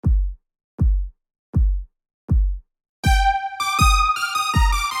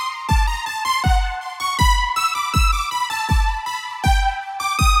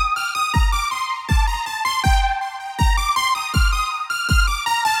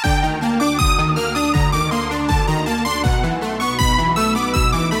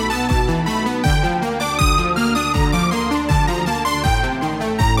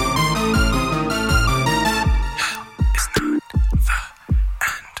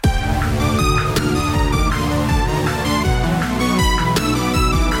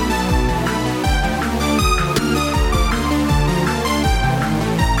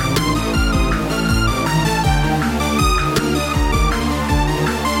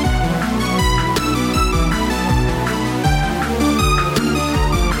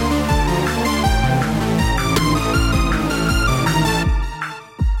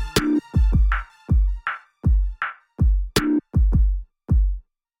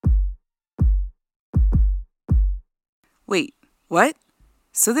Wait, what?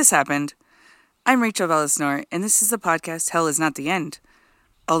 So this happened. I'm Rachel Vallisnor, and this is the podcast Hell is Not the End,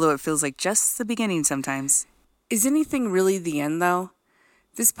 although it feels like just the beginning sometimes. Is anything really the end, though?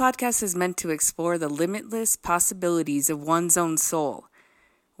 This podcast is meant to explore the limitless possibilities of one's own soul.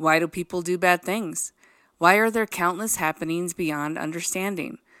 Why do people do bad things? Why are there countless happenings beyond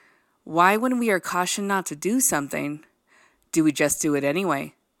understanding? Why, when we are cautioned not to do something, do we just do it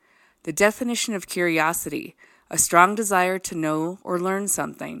anyway? The definition of curiosity, a strong desire to know or learn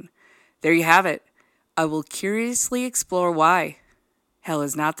something. There you have it. I will curiously explore why. Hell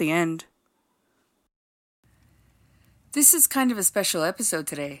is not the end. This is kind of a special episode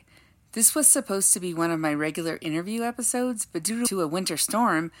today. This was supposed to be one of my regular interview episodes, but due to a winter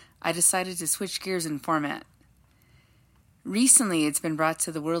storm, I decided to switch gears in format. Recently, it's been brought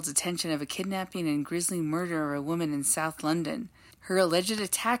to the world's attention of a kidnapping and grisly murder of a woman in South London. Her alleged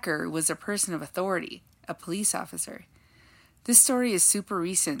attacker was a person of authority, a police officer. This story is super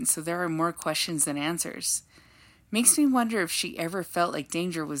recent, so there are more questions than answers. Makes me wonder if she ever felt like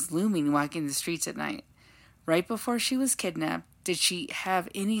danger was looming walking the streets at night. Right before she was kidnapped, did she have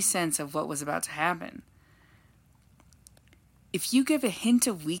any sense of what was about to happen? If you give a hint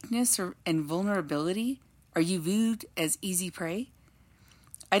of weakness and vulnerability, are you viewed as easy prey?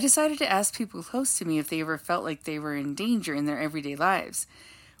 I decided to ask people close to me if they ever felt like they were in danger in their everyday lives.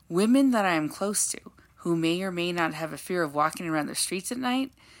 Women that I am close to, who may or may not have a fear of walking around the streets at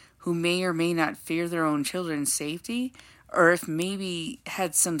night, who may or may not fear their own children's safety, or if maybe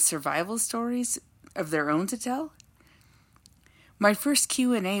had some survival stories of their own to tell. My first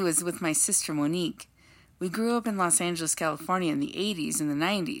Q&A was with my sister Monique. We grew up in Los Angeles, California in the 80s and the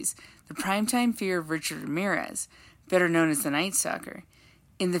 90s, the primetime fear of Richard Ramirez, better known as the Night Stalker.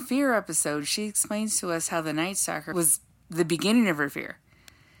 In the fear episode, she explains to us how the Night Stalker was the beginning of her fear.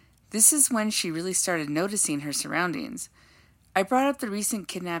 This is when she really started noticing her surroundings. I brought up the recent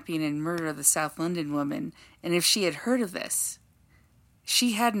kidnapping and murder of the South London woman, and if she had heard of this.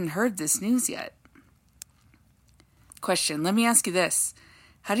 She hadn't heard this news yet. Question, let me ask you this.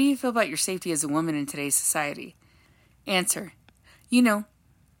 How do you feel about your safety as a woman in today's society? Answer, I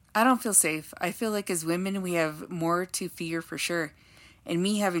don't feel safe. I feel like as women we have more to fear for sure. And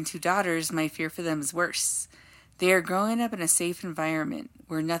me having 2 daughters, my fear for them is worse. They are growing up in a safe environment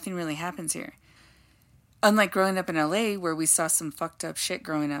where nothing really happens here. Unlike growing up in LA where we saw some fucked up shit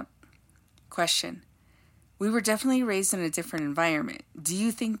growing up. Question, we were definitely raised in a different environment. Do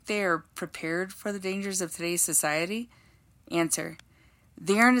you think they are prepared for the dangers of today's society? Answer,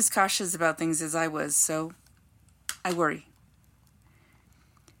 they aren't as cautious about things as I was, so I worry.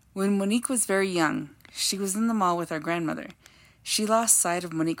 When Monique was very young, she was in the mall with our grandmother. She lost sight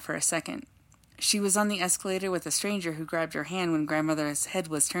of Monique for a second. She was on the escalator with a stranger who grabbed her hand when grandmother's head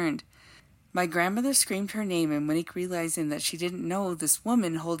was turned. My grandmother screamed her name, and Monique, realizing that she didn't know this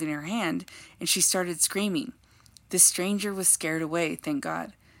woman holding her hand, and she started screaming. This stranger was scared away, thank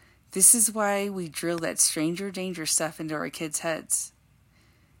God. This is why we drill that stranger danger stuff into our kids' heads.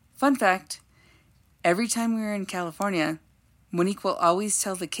 Fun fact, every time we were in California, Monique will always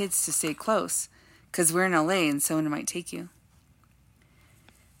tell the kids to stay close, because we're in LA and someone might take you.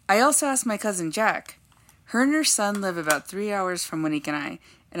 I also asked my cousin Jack. Her and her son live about 3 hours from Monique and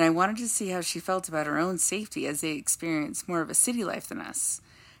I wanted to see how she felt about her own safety as they experience more of a city life than us.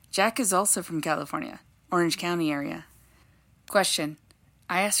 Jack is also from California, Orange County area. Question.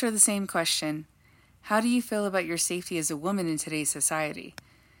 I asked her the same question. How do you feel about your safety as a woman in today's society?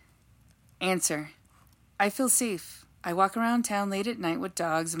 Answer. I feel safe. I walk around town late at night with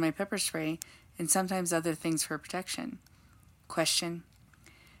dogs and my pepper spray and sometimes other things for protection. Question.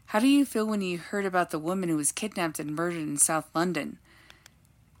 How do you feel when you heard about the woman who was kidnapped and murdered in South London?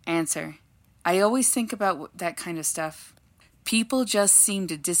 Answer. I always think about that kind of stuff. People just seem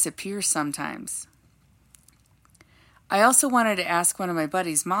to disappear sometimes. I also wanted to ask one of my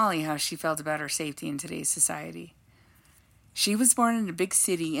buddies, Molly, how she felt about her safety in today's society. She was born in a big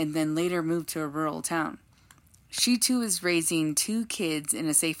city and then later moved to a rural town. She too is raising 2 kids in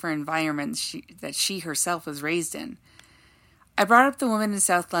a safer environment that she herself was raised in. I brought up the woman in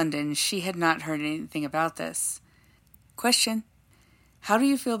South London. She had not heard anything about this. Question. How do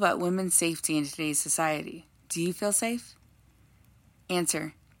you feel about women's safety in today's society? Do you feel safe?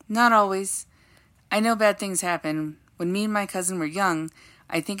 Answer. Not always. I know bad things happen. When me and my cousin were young,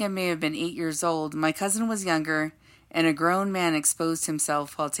 I think I may have been 8 years old. My cousin was younger, and a grown man exposed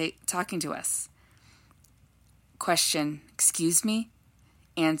himself while talking to us. Question. Excuse me?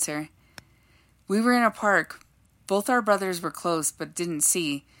 Answer. We were in a park. Both our brothers were close but didn't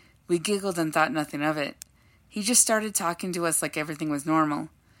see. We giggled and thought nothing of it. He just started talking to us like everything was normal.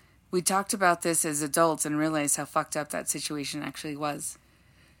 We talked about this as adults and realized how fucked up that situation actually was.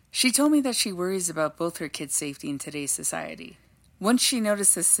 She told me that she worries about both her kids' safety in today's society. Once she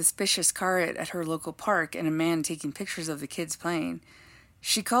noticed a suspicious car at her local park and a man taking pictures of the kids playing.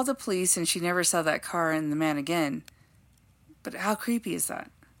 She called the police and she never saw that car and the man again. But how creepy is that?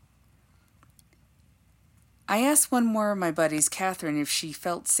 I asked one more of my buddies, Catherine, if she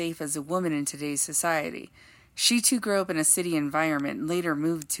felt safe as a woman in today's society. She too grew up in a city environment and later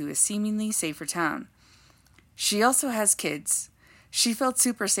moved to a seemingly safer town. She also has kids. She felt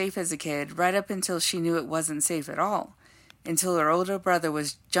super safe as a kid, right up until she knew it wasn't safe at all, until her older brother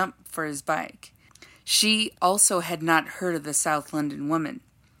was jumped for his bike. She also had not heard of the South London woman.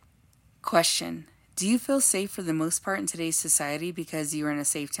 Question: do you feel safe for the most part in today's society because you are in a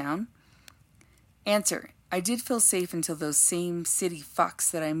safe town? Answer: I did feel safe until those same city fucks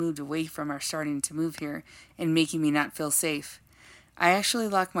that I moved away from are starting to move here and making me not feel safe. I actually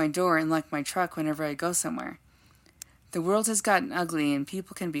lock my door and lock my truck whenever I go somewhere. The world has gotten ugly and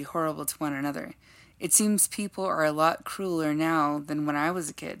people can be horrible to one another. It seems people are a lot crueler now than when I was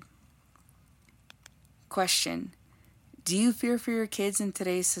a kid. Question: do you fear for your kids in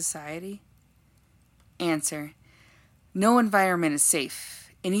today's society? Answer: no environment is safe.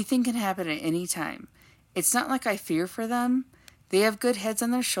 Anything can happen at any time. It's not like I fear for them. They have good heads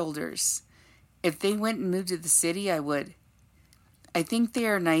on their shoulders. If they went and moved to the city, I would. I think they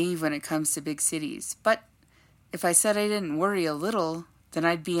are naive when it comes to big cities, but if I said I didn't worry a little, then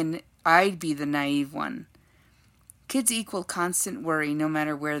I'd be the naive one. Kids equal constant worry no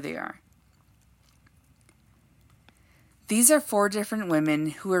matter where they are. These are 4 different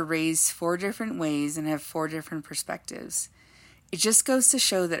women who were raised 4 different ways and have 4 different perspectives. It just goes to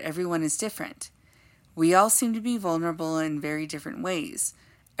show that everyone is different. We all seem to be vulnerable in very different ways.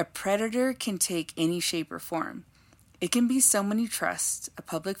 A predator can take any shape or form. It can be someone you trust, a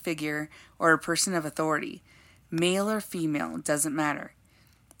public figure, or a person of authority. Male or female, doesn't matter.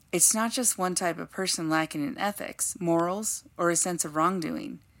 It's not just one type of person lacking in ethics, morals, or a sense of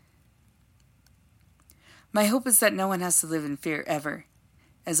wrongdoing. My hope is that no one has to live in fear ever.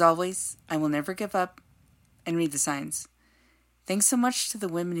 As always, I will never give up and read the signs. Thanks so much to the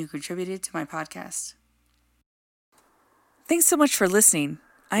women who contributed to my podcast. Thanks so much for listening.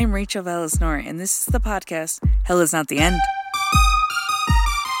 I am Rachel Valesnor, and this is the podcast, Hell is Not the End.